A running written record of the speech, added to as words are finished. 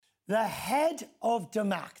The head of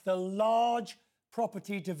DAMAC, the large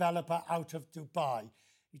property developer out of Dubai,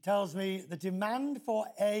 he tells me the demand for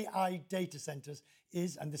AI data centers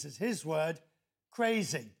is, and this is his word,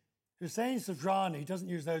 crazy. Hussain Sajwani doesn't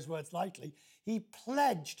use those words lightly. He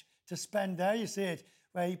pledged to spend, there you see it,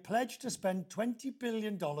 where he pledged to spend $20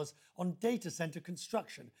 billion on data center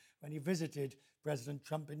construction when he visited President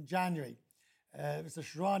Trump in January. Mr.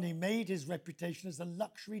 Sajwani made his reputation as a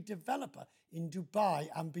luxury developer in Dubai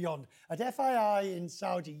and beyond. At FII in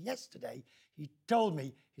Saudi yesterday, he told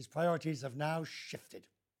me his priorities have now shifted.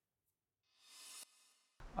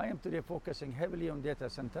 I am today focusing heavily on data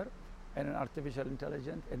center and on artificial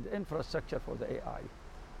intelligence and the infrastructure for the AI.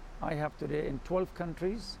 I have today in 12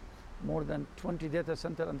 countries, more than 20 data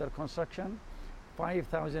centers under construction,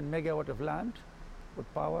 5,000 megawatt of land with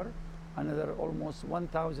power, another almost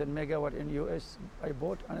 1,000 megawatt in US I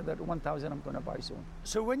bought, another 1,000 I'm going to buy soon.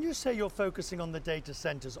 So when you say you're focusing on the data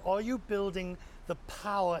centers, are you building the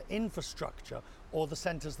power infrastructure or the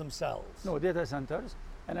centers themselves? No, data centers,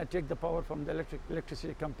 and I take the power from the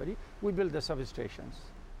electricity company. We build the substations.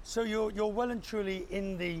 So you're well and truly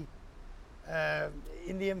in the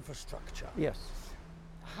infrastructure. Yes.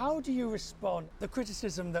 How do you respond to the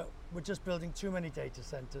criticism that we're just building too many data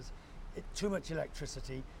centers, too much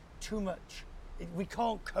electricity, we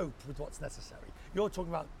can't cope with what's necessary? You're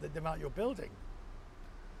talking about the amount you're building.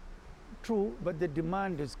 True, but the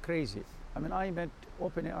demand is crazy. I mean, I met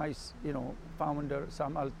OpenAI's, founder,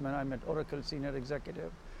 Sam Altman. I met Oracle senior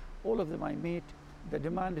executive. All of them I meet. The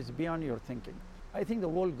demand is beyond your thinking. I think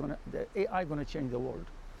the AI gonna change the world.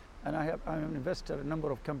 And I'm an investor in a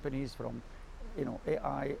number of companies from,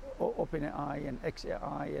 AI, OpenAI and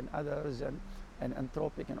XAI and others and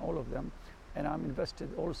Anthropic and all of them. And I'm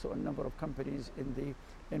invested also in a number of companies in the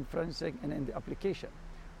inferencing and in the application.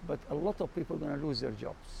 But a lot of people are going to lose their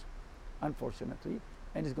jobs, unfortunately,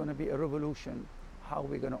 and it's going to be a revolution how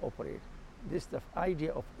we're going to operate. The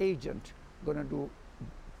idea of agent going to do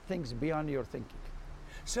things beyond your thinking.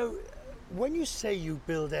 So when you say you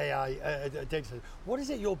build AI data center, what is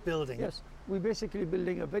it you're building? Yes, we're basically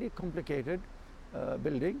building a very complicated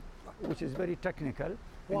building, which is very technical.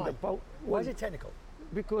 Why? Why is it technical?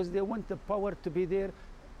 Because they want the power to be there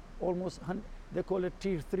almost, they call it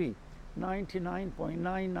tier 3,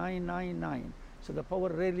 99.9999. So the power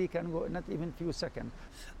rarely can go, not even few seconds.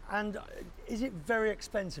 And is it very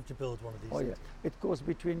expensive to build one of these? Oh yeah, it costs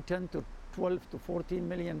between 10 to 12 to $14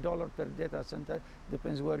 million per data center,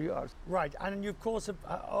 depends where you are. Right, and you of course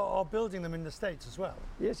are building them in the States as well?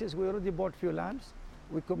 Yes, we already bought few lands.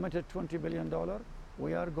 We committed $20 billion.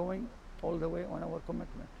 We are going all the way on our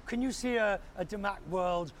commitment. Can you see a DAMAC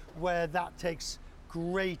world where that takes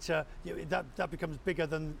greater, that becomes bigger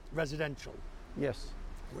than residential? Yes.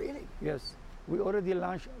 Really? Yes. We already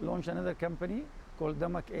launched another company called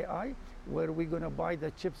DAMAC AI, where we're going to buy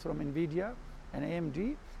the chips from NVIDIA and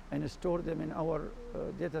AMD and store them in our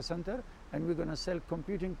data center, and we're going to sell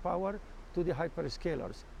computing power to the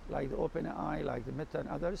hyperscalers, like the OpenAI, like the Meta and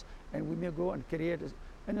others, and we may go and create,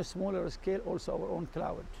 in a smaller scale, also our own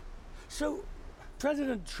cloud. So,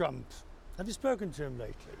 President Trump, have you spoken to him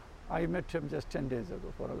lately? I met him just 10 days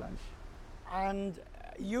ago for a lunch. And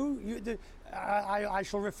I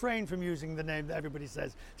shall refrain from using the name that everybody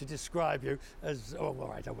says to describe you as, oh, all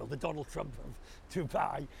right, I will, the Donald Trump of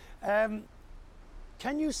Dubai.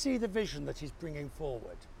 Can you see the vision that he's bringing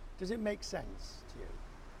forward? Does it make sense to you?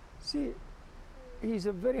 See, he's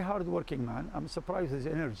a very hard-working man. I'm surprised with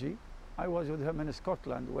his energy. I was with him in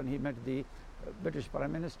Scotland when he met the British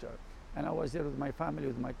Prime Minister. And I was there with my family,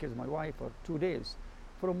 with my kids, my wife, for 2 days.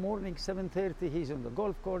 From morning 7:30, he's on the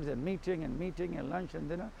golf course and meeting and lunch and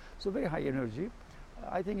dinner. So very high energy.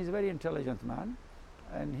 I think he's a very intelligent man,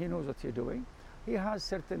 and he knows what he's doing. He has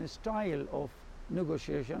certain style of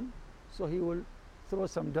negotiation, so he will throw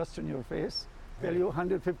some dust in your face, tell you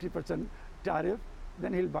 150% tariff,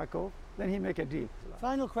 then he'll back off, then he make a deal.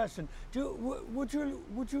 Final question: do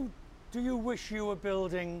you wish you were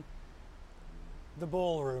building the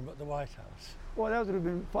ballroom at the White House? Well, that would have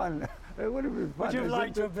been fun. It would have been fun. Would you have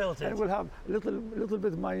liked to have built it? And it will have a little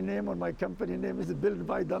bit my name or my company name is built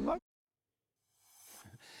by DAMAC.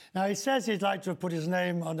 Now, he says he'd like to have put his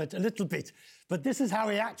name on it a little bit, but this is how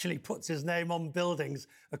he actually puts his name on buildings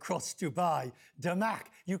across Dubai. DAMAC.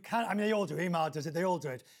 They all do. Imar does it. They all do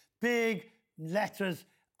it. Big letters.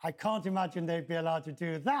 I can't imagine they'd be allowed to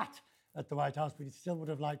do that at the White House, but he still would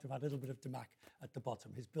have liked to have had a little bit of DAMAC at the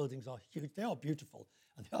bottom. His buildings are huge. They are beautiful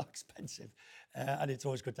and they are expensive. And it's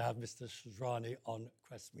always good to have Mr. Sajwani on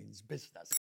Quest Means Business.